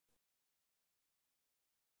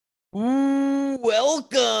Welcome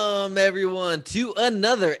everyone to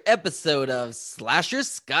another episode of Slasher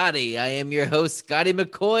Scotty. I am your host, Scotty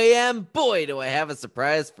McCoy, and boy, do I have a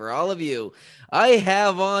surprise for all of you. I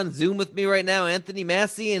have on Zoom with me right now Anthony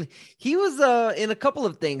Massey, and he was in a couple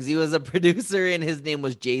of things. He was a producer, and his name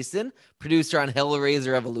was Jason, producer on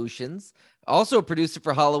Hellraiser Evolutions, also a producer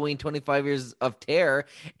for Halloween 25 Years of Terror.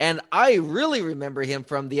 And I really remember him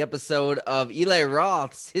from the episode of Eli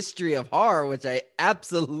Roth's History of Horror, which I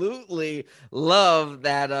absolutely love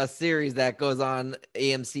that series that goes on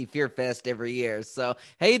AMC Fear Fest every year. So,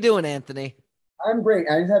 how you doing, Anthony? I'm great.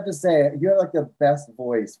 I just have to say, you have like the best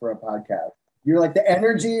voice for a podcast. You're like the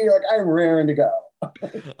energy, you're like I'm raring to go.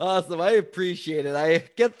 Awesome. I appreciate it. I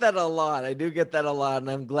get that a lot. I do get that a lot,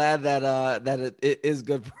 and I'm glad that it is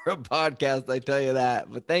good for a podcast, I tell you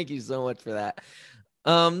that. But thank you so much for that.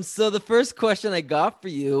 So the first question I got for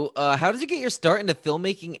you, how did you get your start into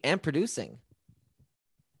filmmaking and producing?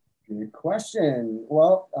 Good question.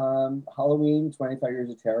 Well, Halloween 25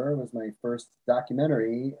 Years of Terror was my first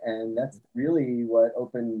documentary, and that's really what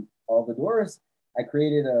opened all the doors. I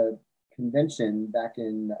created a convention back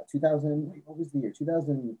in 2000. Wait, what was the year?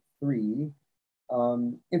 2003.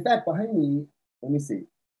 In fact, behind me, let me see,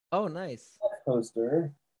 Oh, nice. that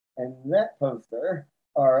poster and that poster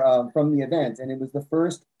are from the event, and it was the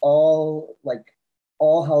first all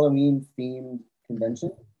Halloween themed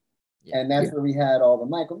convention. Yeah. And that's where we had all the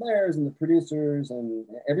Michael Myers and the producers and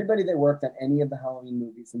everybody that worked on any of the Halloween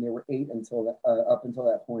movies, and there were eight until up until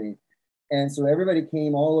that point. And so everybody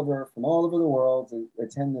came all over from all over the world to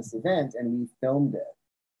attend this event, and we filmed it.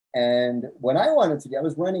 And what I wanted to do, I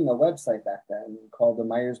was running a website back then called the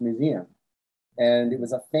Myers Museum, and it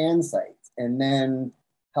was a fan site. And then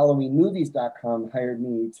HalloweenMovies.com hired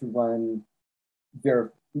me to run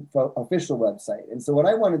their official website. And so what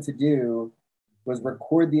I wanted to do was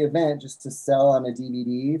record the event just to sell on a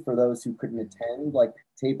DVD for those who couldn't attend, like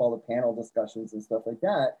tape all the panel discussions and stuff like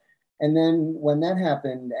that. And then when that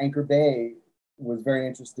happened, Anchor Bay was very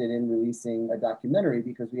interested in releasing a documentary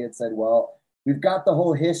because we had said, well, we've got the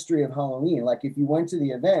whole history of Halloween. Like if you went to the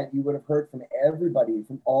event, you would have heard from everybody,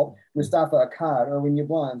 from all Mustafa Akkad, Erwin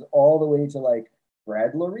Yablans, all the way to like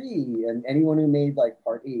Brad Loree and anyone who made like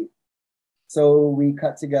part eight. So we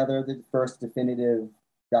cut together the first definitive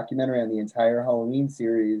documentary on the entire Halloween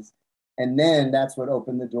series. And then that's what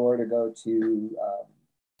opened the door to go to,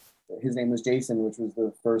 his name was Jason, which was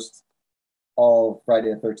the first all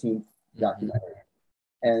Friday the 13th documentary.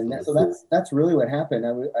 And so that's really what happened.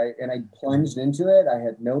 I plunged into it. I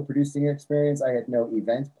had no producing experience. I had no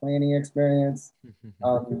event planning experience.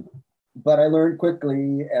 But I learned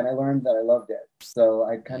quickly, and I learned that I loved it. So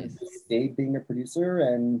I kind of stayed being a producer,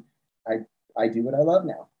 and I I do what I love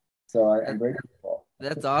now. So I'm very grateful.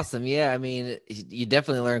 That's awesome. Yeah, I mean, you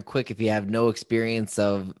definitely learn quick if you have no experience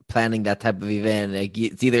of planning that type of event. Like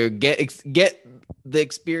it's either get the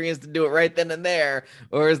experience to do it right then and there,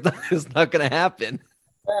 or it's not gonna happen.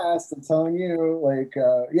 Fast, I'm telling you, like,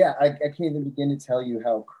 yeah, I can't even begin to tell you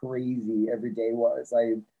how crazy every day was.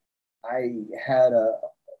 I had a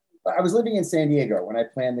I was living in San Diego when I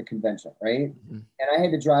planned the convention, right? Mhm. And I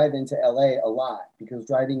had to drive into LA a lot because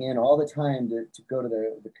driving in all the time to go to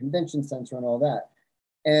the convention center and all that.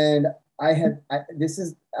 And this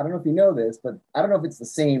is, I don't know if you know this, but I don't know if it's the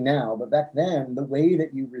same now, but back then, the way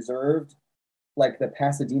that you reserved like the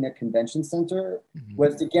Pasadena Convention Center Mhm.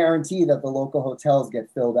 was to guarantee that the local hotels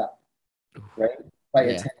get filled up, right? By Yeah.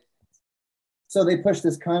 attendance. So they pushed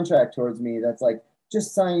this contract towards me that's like,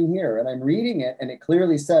 just sign here. And I'm reading it, and it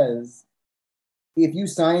clearly says, if you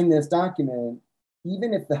sign this document,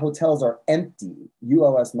 even if the hotels are empty, you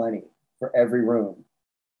owe us money for every room.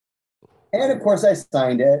 And of course, I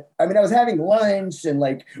signed it. I mean, I was having lunch and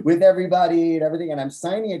like with everybody and everything, and I'm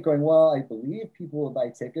signing it, going, "Well, I believe people will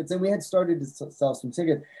buy tickets." And we had started to sell some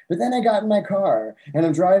tickets, but then I got in my car and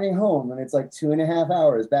I'm driving home, and it's like 2.5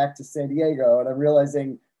 hours back to San Diego, and I'm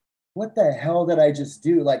realizing, what the hell did I just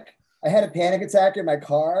do? Like, I had a panic attack in my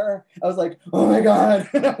car. I was like, "Oh my god!"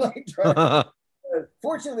 And I'm like,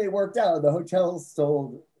 fortunately, it worked out. The hotels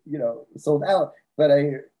sold out, but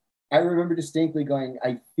I remember distinctly going,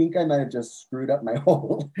 I think I might have just screwed up my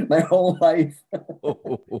whole life.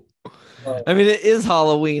 I mean, it is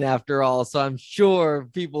Halloween after all, so I'm sure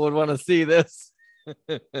people would want to see this.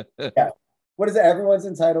 Yeah. What is it? Everyone's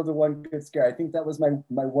entitled to one good scare. I think that was my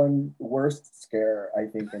one worst scare, I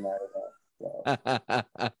think, in that event.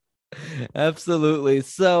 So Absolutely.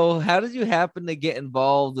 So, how did you happen to get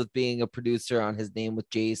involved with being a producer on His Name with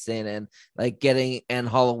Jason and like getting and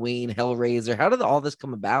Halloween, Hellraiser? How did all this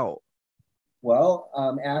come about? Well,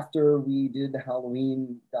 after we did the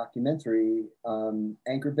Halloween documentary,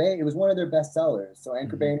 Anchor Bay, it was one of their best sellers. So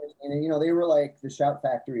Anchor Mhm. Bay, and they were like the shout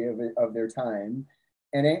factory of their time.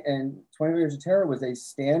 And 20 Years of Terror was a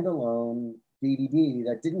standalone DVD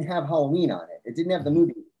that didn't have Halloween on it. It didn't have the Mhm.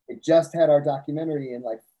 movie. It just had our documentary and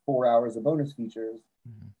like 4 hours of bonus features.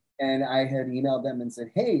 Mhm. And I had emailed them and said,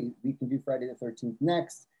 "Hey, we can do Friday the 13th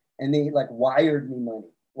next." And they like wired me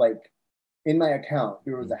money. Like in my account,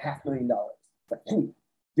 there was a $500,000. Like,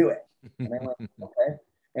 do it. And I went, okay.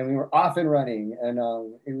 And we were off and running. And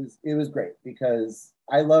it was great because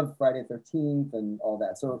I love Friday the 13th and all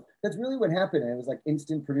that. So that's really what happened. And it was like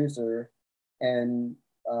instant producer. And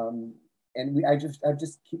um I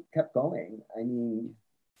just kept going. I mean,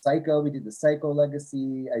 Psycho, we did the Psycho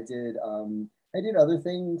Legacy. I did other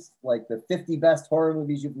things like the 50 best horror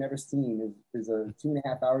movies you've never seen is a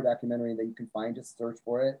 2.5 hour documentary that you can find. Just search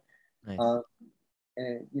for it. Nice. Um,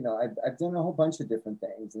 and I've done a whole bunch of different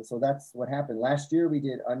things, and so that's what happened. Last year we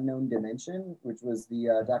did Unknown Dimension, which was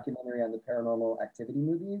the documentary on the Paranormal Activity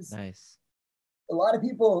movies. Nice. A lot of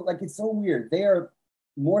people like it's so weird. They are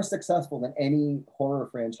more successful than any horror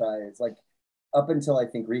franchise. Like up until I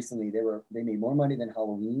think recently, they made more money than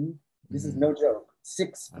Halloween. This is Mhm. no joke.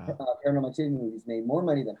 Six Wow. Paranormal Activity movies made more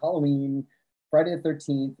money than Halloween, Friday the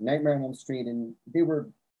 13th, Nightmare on Elm Street, and they were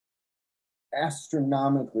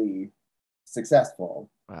astronomically successful.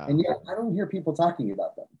 And Wow. yet I don't hear people talking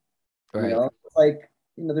about them. Right. It's like,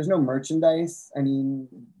 there's no merchandise. I mean,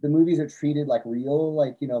 the movies are treated like real,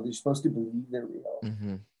 like, they're supposed to believe they're real.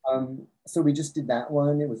 Mhm. So we just did that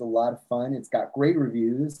one. It was a lot of fun. It's got great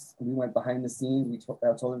reviews. We went behind the scenes.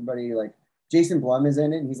 I told everybody, like, Jason Blum is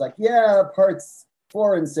in it, and he's like, yeah, parts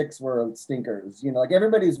 4 and 6 were stinkers. Like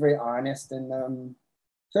everybody's very honest, and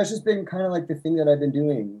so it's just been kind of like the thing that I've been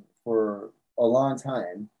doing for a long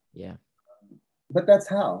time. Yeah. But that's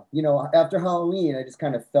how, after Halloween, I just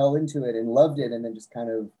kind of fell into it and loved it, and then just kind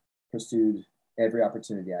of pursued every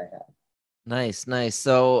opportunity I had. Nice, nice.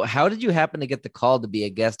 So, how did you happen to get the call to be a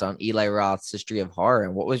guest on Eli Roth's History of Horror?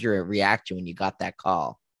 And what was your reaction when you got that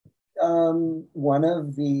call? One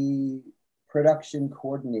of the production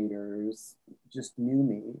coordinators just knew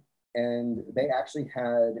me, and they actually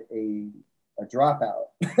had a dropout,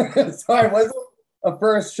 so I wasn't a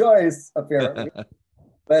first choice apparently.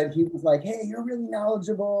 But he was like, "Hey, you're really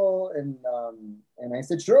knowledgeable," and I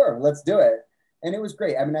said, "Sure, let's do it." And it was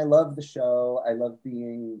great. I mean, I love the show. I love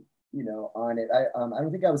being, on it. I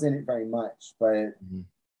don't think I was in it very much, but Mhm.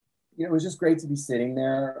 it was just great to be sitting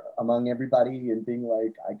there among everybody and being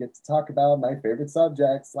like, I get to talk about my favorite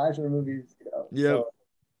subjects, slasher movies. Yep. So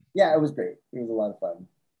yeah, it was great. It was a lot of fun.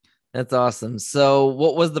 That's awesome. So,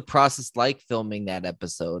 what was the process like filming that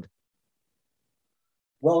episode?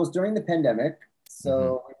 Well, it was during the pandemic, Hmm.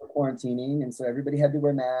 so we were quarantining, and so everybody had to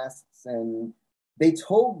wear masks. And they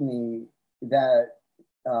told me that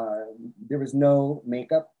uh, there was no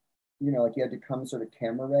makeup, like you had to come sort of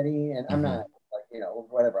camera ready. And I'm Hmm. not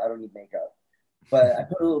like, whatever, I don't need makeup. But I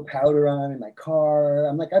put a little powder on in my car.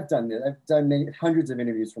 I'm like, I've done this. I've done hundreds of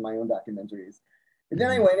interviews for my own documentaries. And then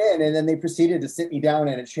I Hmm. went in, and then they proceeded to sit me down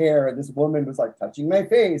in a chair, and this woman was like touching my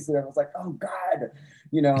face, and I was like, "Oh God," but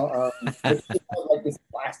she had like this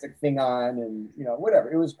plastic thing on, and whatever.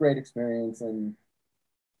 It was a great experience, and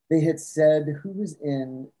they had said who was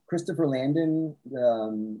in Christopher Landon,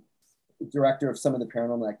 the director of some of the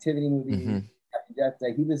Paranormal Activity movies. Hmm. Happy Death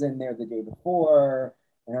Day. He was in there the day before,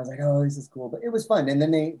 and I was like, "Oh, this is cool." But it was fun. And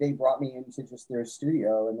then they brought me into just their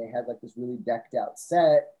studio, and they had like this really decked out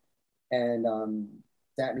set, and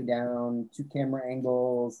sat me down, two camera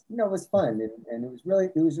angles. It was fun, and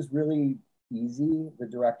it was just really easy. The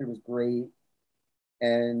director was great,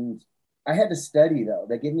 and I had to study though.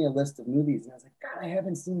 They gave me a list of movies, and I was like, God, I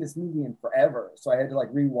haven't seen this movie in forever. So I had to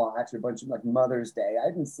like rewatch a bunch of like Mother's Day. I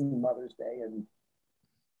hadn't seen Mother's Day, and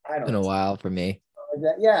I don't Been know, a while for me. like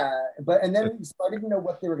that. Yeah, but and then so I didn't know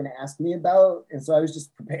what they were going to ask me about, and so I was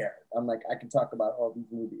just prepared. I'm like, I can talk about all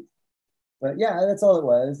these movies. But yeah, that's all it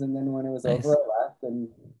was. And then when it was over, Nice. I left, and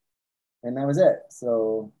that was it.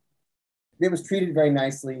 So it was treated very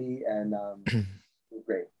nicely, and it was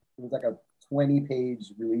great. It was like a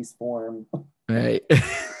 20-page release form. Right.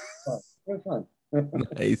 Fun. It was fun.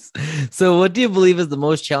 Nice. So, what do you believe is the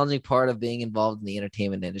most challenging part of being involved in the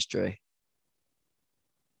entertainment industry?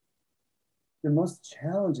 The most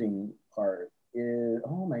challenging part is,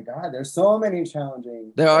 oh my God, there's so many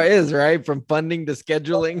challenging parts. Is, right? From funding to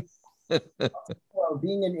scheduling. Well,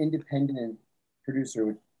 being an independent producer,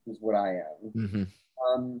 which is what I am, Hmm.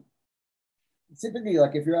 um, typically,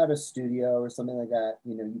 like if you're at a studio or something like that,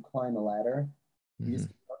 you climb a ladder. You Hmm. just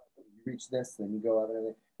you reach this, then you go up and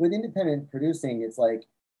everything. With independent producing, it's like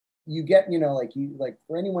you get, like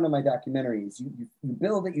for any one of my documentaries, you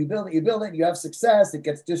build it, you have success, it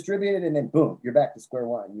gets distributed, and then boom, you're back to square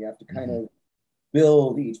one. You have to kind of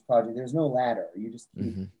build each project. There's no ladder. You just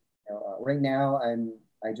keep, right now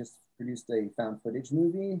I just produced a found footage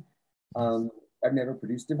movie. I've never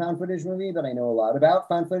produced a found footage movie, but I know a lot about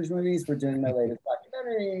found footage movies for doing my latest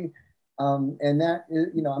documentary. And that is,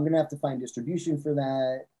 I'm going to have to find distribution for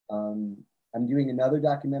that. I'm doing another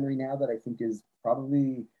documentary now that I think is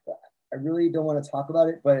probably, I really don't want to talk about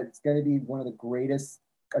it, but it's going to be one of the greatest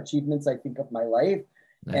achievements I think of my life.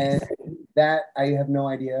 Nice. And that I have no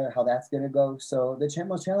idea how that's going to go. So the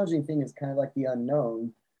most challenging thing is kind of like the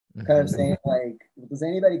unknown, kind of saying like, does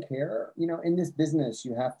anybody care? In this business,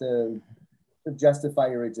 you have to justify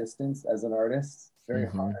your existence as an artist. It's very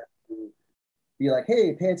hard to be like,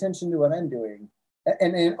 hey, pay attention to what I'm doing.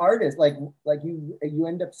 And an artist, like you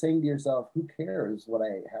end up saying to yourself, who cares what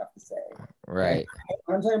I have to say? Right.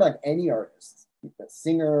 I'm talking about any artist, a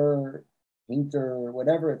singer, painter,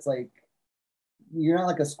 whatever. It's like, you're not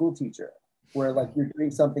like a school teacher where like you're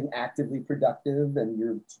doing something actively productive and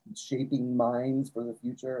you're shaping minds for the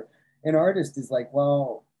future. An artist is like,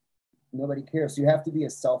 well, nobody cares. So you have to be a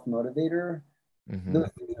self-motivator. Those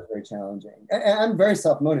things are very challenging. And I'm very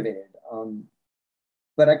self-motivated.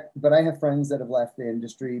 But I have friends that have left the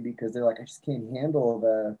industry because they're like, I just can't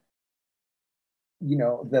handle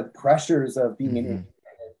the pressures of being an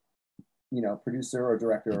independent, producer or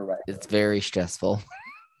director or writer. It's very stressful.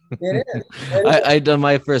 It is. I done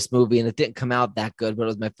my first movie and it didn't come out that good, but it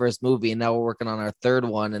was my first movie, and now we're working on our third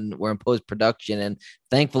one and we're in post-production, and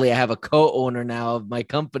thankfully I have a co-owner now of my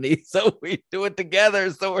company, so we do it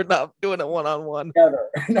together, so we're not doing it one-on-one.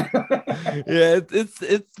 Yeah,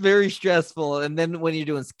 it's very stressful. And then when you're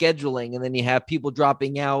doing scheduling and then you have people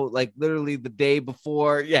dropping out like literally the day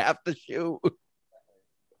before you have to shoot,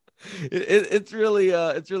 it's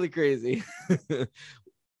really crazy.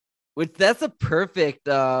 Which that's a perfect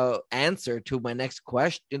answer to my next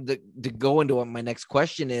question, to go into what my next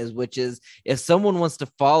question is, which is, if someone wants to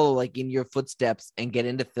follow like in your footsteps and get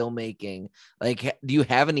into filmmaking, like, do you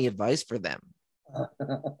have any advice for them?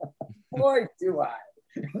 Boy, do I.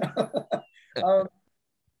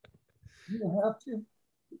 You have to,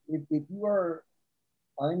 if you are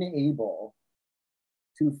unable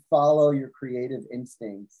to follow your creative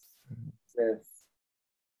instincts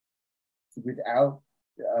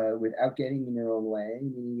without getting in your own way. I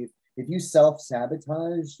mean, if you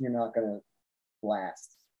self-sabotage, you're not going to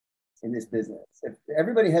last in this business. If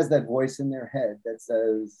everybody has that voice in their head that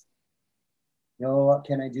says, no,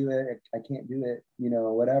 can I do it? I can't do it,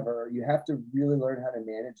 whatever. You have to really learn how to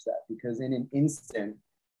manage that, because in an instant,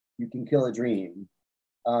 you can kill a dream.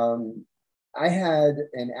 I had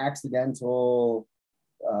an accidental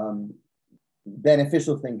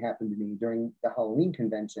beneficial thing happen to me during the Halloween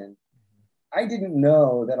convention. I didn't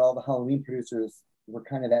know that all the Halloween producers were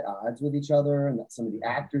kind of at odds with each other, and that some of the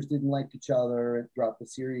actors didn't like each other throughout the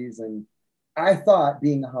series. And I thought,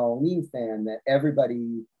 being a Halloween fan, that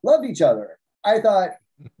everybody loved each other. I thought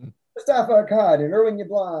Mustafa Akkad and Irwin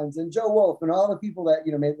Yablans and Joe Wolf and all the people that,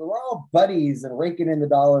 we're all buddies and raking in the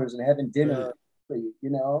dollars and having dinner,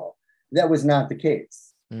 that was not the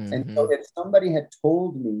case. And so if somebody had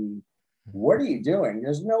told me, what are you doing?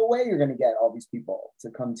 There's no way you're going to get all these people to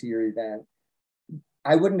come to your event,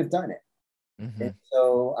 I wouldn't have done it. And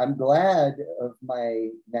so I'm glad of my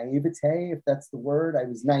naivete, if that's the word. I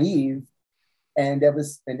was naive, and that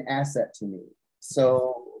was an asset to me.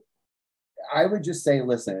 So I would just say,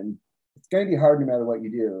 listen, it's going to be hard no matter what you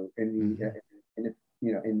do in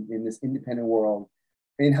this independent world,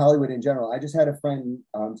 in Hollywood in general. I just had a friend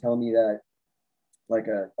tell me that like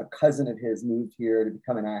a cousin of his moved here to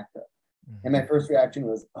become an actor. And my first reaction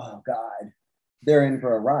was, oh God, they're in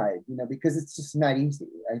for a ride, because it's just not easy.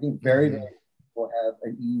 I think very many people have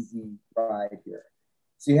an easy ride here.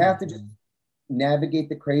 So you have to just navigate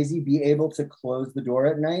the crazy, be able to close the door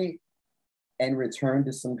at night and return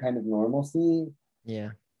to some kind of normalcy.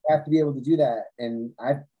 Yeah. You have to be able to do that. And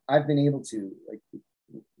I've been able to, like,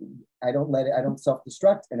 I don't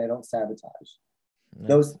self-destruct, and I don't sabotage.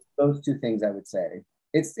 Nice. Those two things, I would say.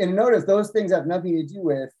 And notice those things have nothing to do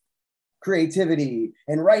with creativity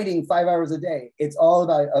and writing 5 hours a day. It's all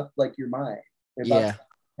about like your mind. About,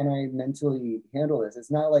 can I mentally handle this?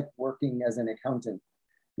 It's not like working as an accountant,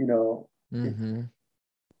 a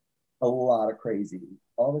lot of crazy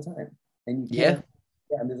all the time. And you can't,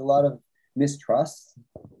 and there's a lot of mistrust,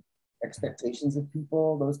 expectations of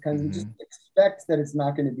people, those kinds of, just expect that it's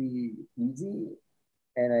not going to be easy.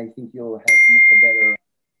 And I think you'll have a better.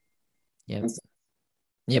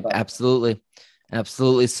 Yep, absolutely.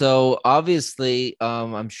 Absolutely. So obviously,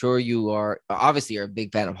 I'm sure you're a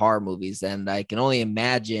big fan of horror movies, and I can only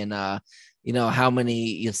imagine, how many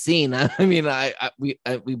you've seen. I mean,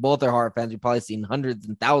 we both are horror fans. We've probably seen hundreds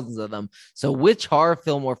and thousands of them. So, which horror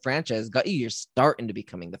film or franchise got you your start into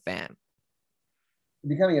becoming the fan?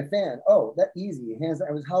 Becoming a fan. Oh, that easy. Hands.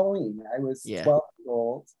 I was Halloween. I was Yeah. 12 years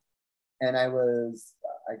old, and I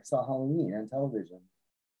saw Halloween on television,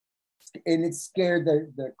 and it scared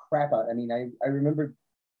the crap out. I mean, I remember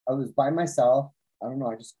I was by myself. I don't know.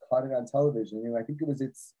 I just caught it on television. I think it was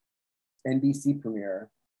its NBC premiere.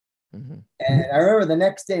 Mm-hmm. And I remember the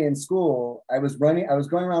next day in school, I was going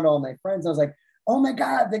around to all my friends. I was like, oh my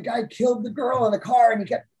God, the guy killed the girl in the car and he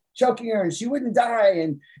kept choking her and she wouldn't die.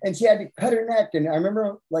 And she had to cut her neck. And I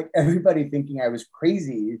remember like everybody thinking I was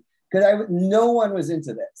crazy because no one was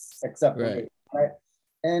into this except for me. Right.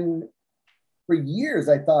 And for years,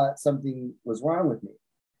 I thought something was wrong with me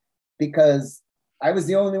because I was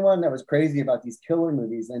the only one that was crazy about these killer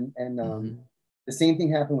movies. And the same thing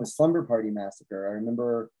happened with Slumber Party Massacre. I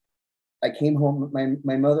remember I came home.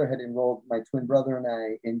 My mother had enrolled my twin brother and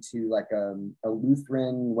I into like a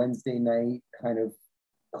Lutheran Wednesday night kind of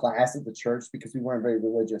class at the church because we weren't very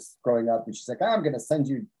religious growing up. And she's like, I'm going to send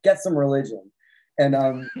you get some religion.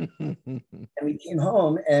 And we came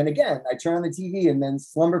home, and again, I turned on the TV, and then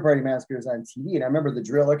Slumber Party Massacre is on TV, and I remember the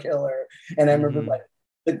Driller Killer, and I remember like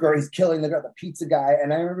the girl he's killing the pizza guy,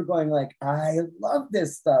 and I remember going like, I love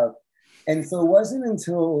this stuff. And so it wasn't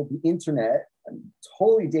until the internet, I'm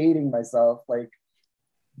totally dating myself, like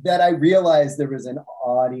that I realized there was an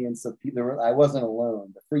audience of people. I wasn't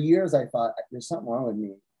alone. But for years, I thought there's something wrong with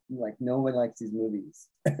me. Like no one likes these movies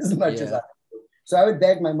as much as I do. So I would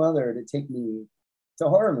beg my mother to take me to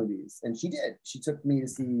horror movies, and she did. She took me to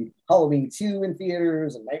see Halloween 2 in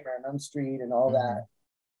theaters and Nightmare on Elm Street and all that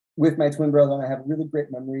with my twin brother. And I have really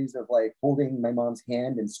great memories of like holding my mom's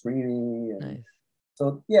hand and screaming. And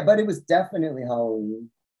so yeah, but it was definitely Halloween.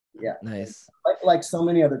 Yeah, nice. Like so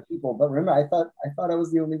many other people, but remember, I thought I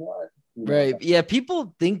was the only one. Right. Yeah.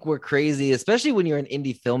 People think we're crazy, especially when you're an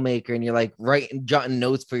indie filmmaker and you're like jotting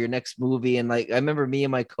notes for your next movie. And like, I remember me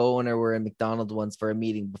and my co-owner were in McDonald's once for a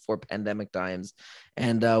meeting before pandemic times.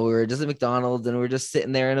 And we were just at McDonald's and we were just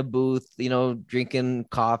sitting there in a booth, drinking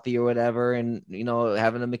coffee or whatever, and,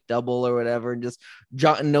 having a McDouble or whatever, and just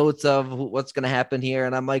jotting notes of what's going to happen here.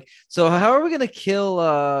 And I'm like, so how are we going to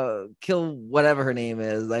kill whatever her name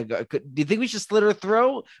is? Like, do you think we should slit her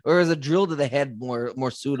throat, or is a drill to the head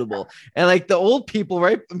more suitable? And like the old people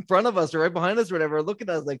right in front of us or right behind us or whatever are looking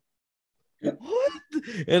at us like, what?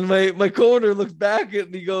 And my co-owner looks back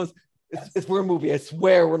and he goes, it's we're a movie. I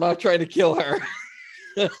swear we're not trying to kill her.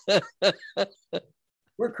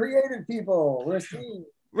 We're creative people. We're seeing.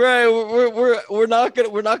 Right, we're not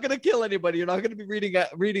gonna kill anybody. You're not gonna be reading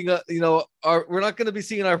we're not gonna be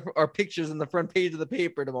seeing our pictures in the front page of the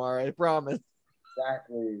paper tomorrow. I promise.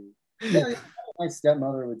 Exactly. Yeah, my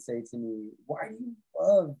stepmother would say to me, why do you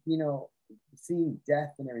love, seeing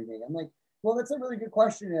death and everything? I'm like, well, that's a really good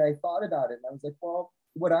question. And I thought about it and I was like, well,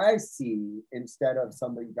 what I see instead of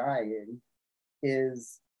somebody dying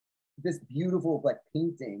is this beautiful like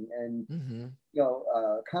painting and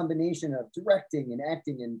combination of directing and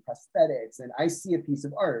acting and prosthetics. And I see a piece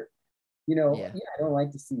of art, I don't like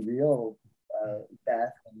to see real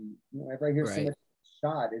death. And whenever I hear somebody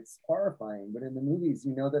shot, it's horrifying. But in the movies,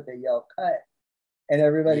 that they yell cut and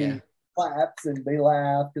everybody claps and they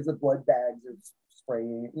laugh because the blood bags are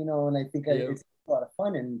spraying, and I think it's a lot of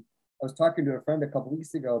fun. And I was talking to a friend a couple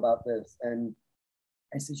weeks ago about this, and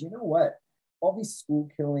I said, you know what? All these school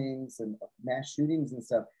killings and mass shootings and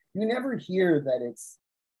stuff, you never hear that it's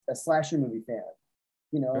a slasher movie fan.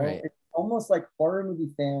 It's almost like horror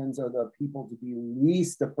movie fans are the people to be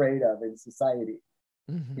least afraid of in society.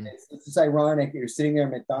 It's just ironic. You're sitting there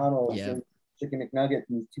at McDonald's and chicken McNuggets,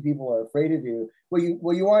 and these two people are afraid of you. What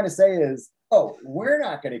you want to say is, oh, we're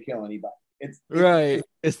not going to kill anybody.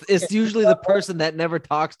 It's usually the person that never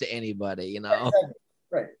talks to anybody,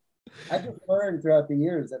 Right. I just learned throughout the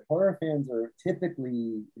years that horror fans are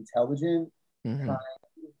typically intelligent, kind,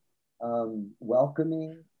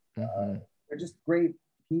 welcoming. They're just great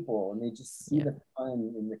people, and they just see the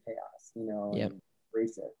fun in the chaos, and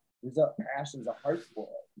embrace it. There's a passion, there's a heart for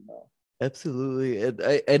it, Absolutely.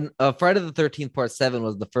 And Friday the 13th Part 7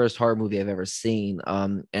 was the first horror movie I've ever seen.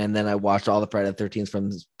 And then I watched all the Friday the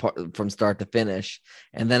 13th from start to finish.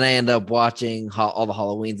 And then I ended up watching all the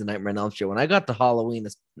Halloweens and Nightmare on Elm Street. When I got to Halloween,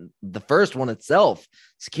 the first one itself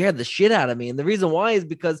scared the shit out of me. And the reason why is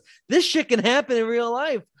because this shit can happen in real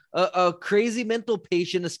life. A crazy mental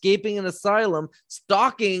patient escaping an asylum,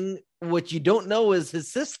 stalking what you don't know is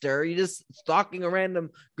his sister. You're just stalking a random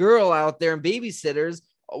girl out there and babysitters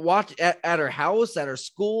watch at her house, at her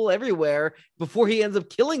school, everywhere before he ends up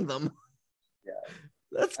killing them. Yeah.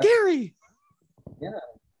 That's scary. Yeah.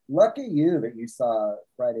 Lucky you that you saw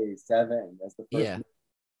Friday 7 as the first Yeah. movie.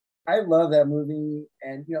 I love that movie.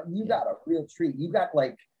 And you Yeah. got a real treat. You got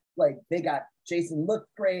like they got Jason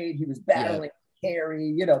looked great. He was battling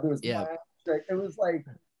Carrie. There was it was like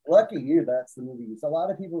lucky you that's the movie. So a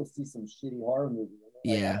lot of people see some shitty horror movie.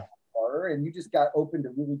 Like, I don't horror, and you just got opened a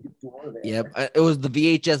really good door there. Yep. It was the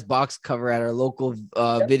VHS box cover at our local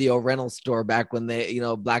video rental store back when they,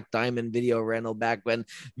 Black Diamond Video Rental, back when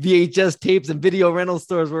VHS tapes and video rental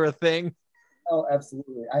stores were a thing. Oh,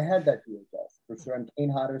 absolutely. I had that VHS for sure. And Kane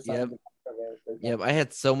Hodder signed Yep. I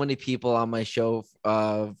had so many people on my show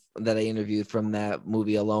that I interviewed from that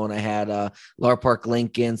movie alone. I had Lar Park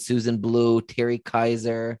Lincoln, Susan Blue, Terry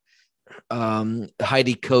Kaiser,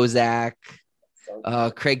 Heidi Kozak,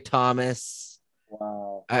 Craig Thomas.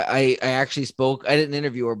 Wow. I actually spoke. I didn't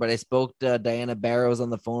interview her, but I spoke to Diana Barrows on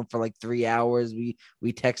the phone for like 3 hours.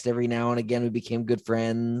 We text every now and again. We became good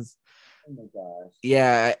friends. Oh my gosh.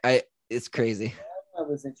 Yeah, I it's crazy. I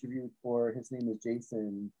was interviewed for. His name was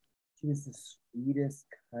Jason. She was the sweetest,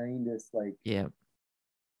 kindest. Like, yeah.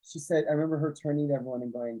 She said, I remember her turning to everyone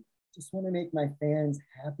and going, "Just want to make my fans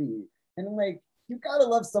happy." And I'm like, you gotta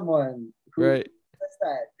love someone who does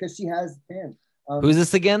that, because she has fans. Who's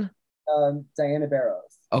this again? Diana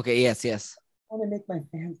Barrows. Okay, yes. I want to make my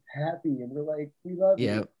fans happy, and we're like, we love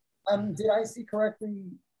you. Did I see correctly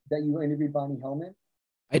that you interviewed Bonnie Hellman?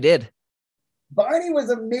 I did. Bonnie was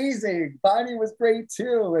amazing. Bonnie was great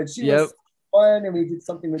too, and she was fun. And we did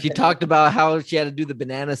something with. She talked about how she had to do the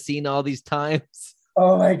banana scene all these times.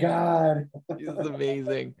 Oh my god, she's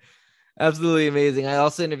amazing, absolutely amazing. I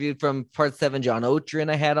also interviewed from Part 7 John Otrin.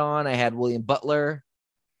 I had William Butler.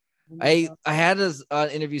 I had his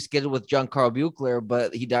interview scheduled with John Carl Buechler,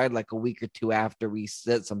 but he died like a week or two after we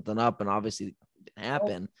set something up, and obviously it didn't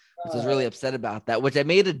happen. So I was really upset about that, which I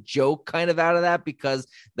made a joke kind of out of that, because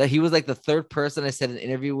that he was like the third person I set an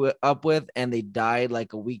interview up with, and they died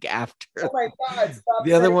like a week after. Oh my god!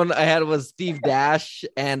 The other one I had was Steve Dash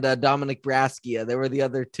and Dominic Braskia. They were the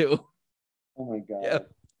other two. Oh my god! Yeah.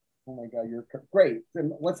 Oh my god, you're great.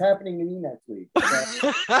 And what's happening to me next week?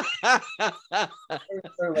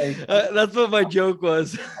 That's what my joke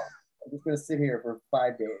was. I'm just gonna sit here for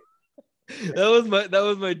 5 days. That was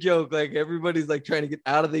my joke. Like, everybody's like trying to get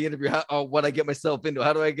out of the interview. What I get myself into?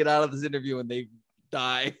 How do I get out of this interview? And they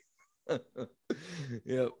die.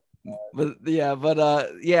 Yep.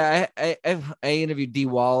 I interviewed Dee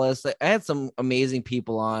Wallace. I had some amazing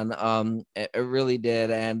people on. I really did,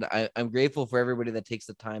 and I'm grateful for everybody that takes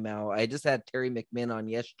the time out. I just had Terry McMinn on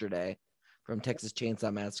yesterday from Texas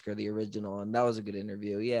Chainsaw Massacre, the original, and that was a good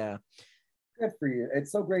interview. Yeah, good for you.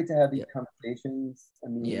 It's so great to have these conversations. I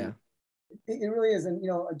mean, it really is, and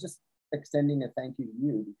just extending a thank you to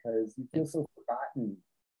you, because you feel so forgotten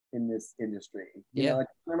in this industry. You know, like,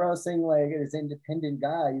 remember I was saying, like, as an independent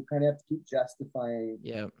guy, you kind of have to keep justifying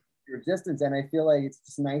your existence, and I feel like it's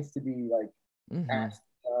just nice to be like asked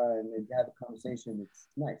and have a conversation. It's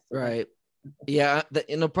nice, right? Yeah,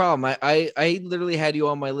 no problem. I literally had you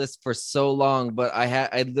on my list for so long, but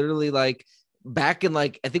I literally, like, back in,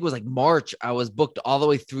 like, I think it was like March, I was booked all the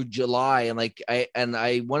way through July, and like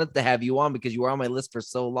I wanted to have you on because you were on my list for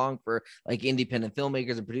so long for like independent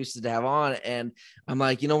filmmakers and producers to have on, and I'm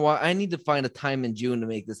like, you know what, I need to find a time in June to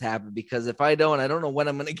make this happen, because if I don't know when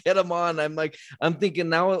I'm gonna get them on. I'm thinking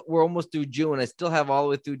now we're almost through June. I still have all the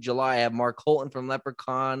way through July. I have Mark Holton from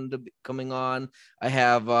Leprechaun coming on. I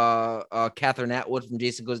have Catherine Atwood from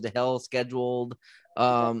Jason Goes to Hell scheduled.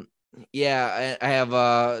 I have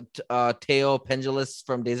Teo Pendulis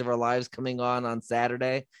from Days of Our Lives coming on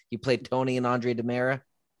Saturday. He played Tony and Andre DiMera.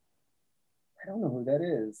 I don't know who that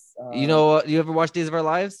is. You ever watch Days of Our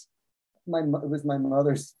Lives? It was my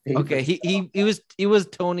mother's favorite. Okay, he was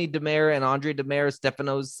Tony DiMera and Andre DiMera,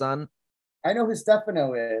 Stefano's son. I know who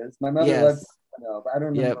Stefano is. My mother loves Stefano, but I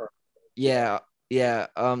don't remember. Yeah.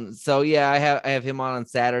 So I have him on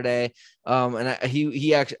Saturday. And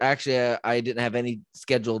he actually I didn't have any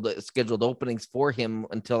scheduled openings for him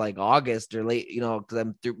until like August or late, because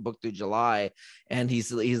I'm booked through July. And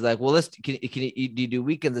he's like, well, can you do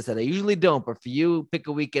weekends? I said, I usually don't, but for you, pick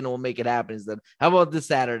a weekend and we'll make it happen. He said, how about this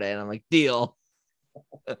Saturday? And I'm like, deal.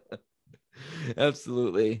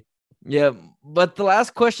 Absolutely. Yeah, but the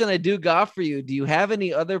last question I do got for you: do you have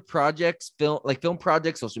any other projects, film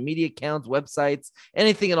projects, social media accounts, websites,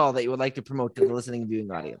 anything at all that you would like to promote to the listening and viewing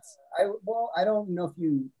audience? I don't know if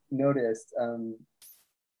you noticed.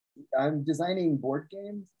 I'm designing board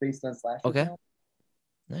games based on slasher. Okay.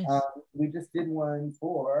 Nice. We just did one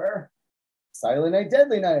for Silent Night,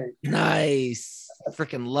 Deadly Night. Nice.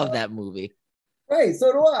 Freaking love that movie. Right,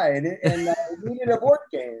 so do I. And we needed a board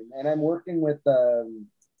game, and I'm working with the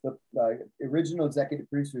original executive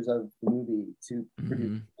producers of the movie to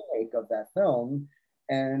produce the remake of that film.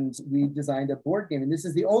 And we designed a board game, and this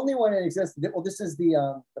is the only one that exists. Well, this is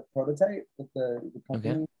the prototype that the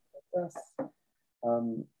company does.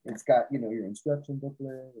 It's got your instruction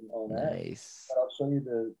booklet and all that. Nice. But I'll show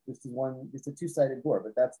you this is one. It's a two-sided board,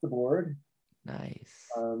 but that's the board. Nice.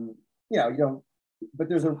 You don't. But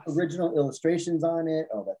there's original illustrations on it.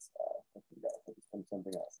 Oh, that's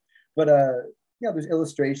something else. But there's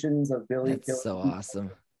illustrations of Billy. That's so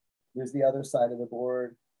awesome. There's the other side of the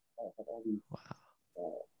board. Wow.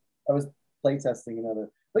 I was playtesting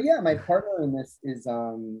another. But yeah, my partner in this is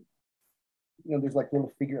there's like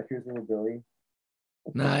little figure. Here's little Billy.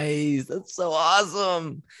 Nice. That's so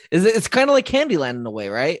awesome. It's kind of like Candyland in a way,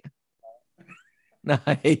 right?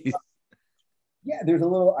 Nice. Yeah, there's a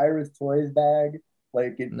little Ira's Toys bag.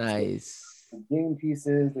 Like it's nice. Game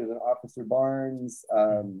pieces. There's an Officer Barnes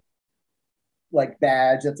like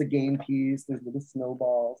badge. That's a game piece. There's little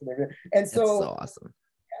snowballs and everything. And so, that's so awesome.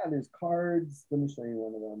 Yeah, there's cards. Let me show you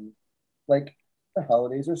one of them. Like the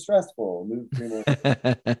holidays are stressful. Move to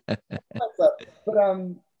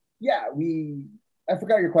But yeah, I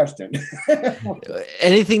forgot your question.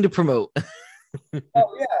 Anything to promote.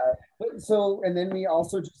 Oh yeah. So and then we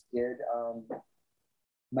also just did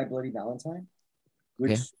My Bloody Valentine,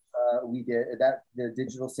 which we did the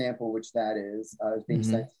digital sample, which that is being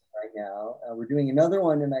sent right now. We're doing another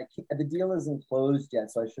one, and the deal isn't closed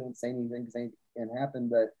yet, so I shouldn't say anything because anything can happen.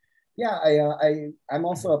 But yeah, I'm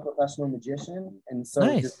also a professional magician, and so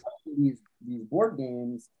these board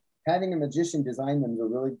games, having a magician design them is a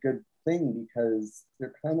really good thing because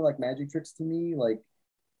they're kind of like magic tricks to me. Like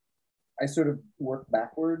I sort of work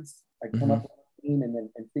backwards. I come up with a theme and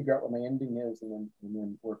figure out what my ending is, and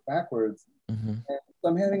then work backwards. And so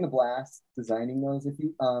I'm having a blast designing those. If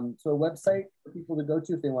you so a website for people to go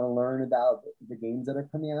to if they want to learn about the games that are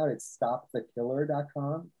coming out, it's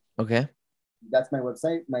stopthekiller.com. Okay. That's my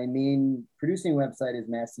website. My main producing website is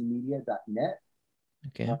masseymedia.net.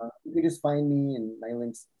 Okay. You can just find me and my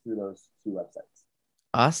links through those two websites.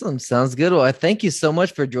 Awesome. Sounds good. Well, I thank you so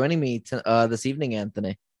much for joining me this evening,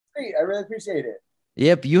 Anthony. Great. I really appreciate it.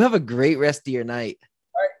 Yep. You have a great rest of your night.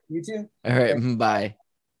 All right. You too. All right. Thanks. Bye.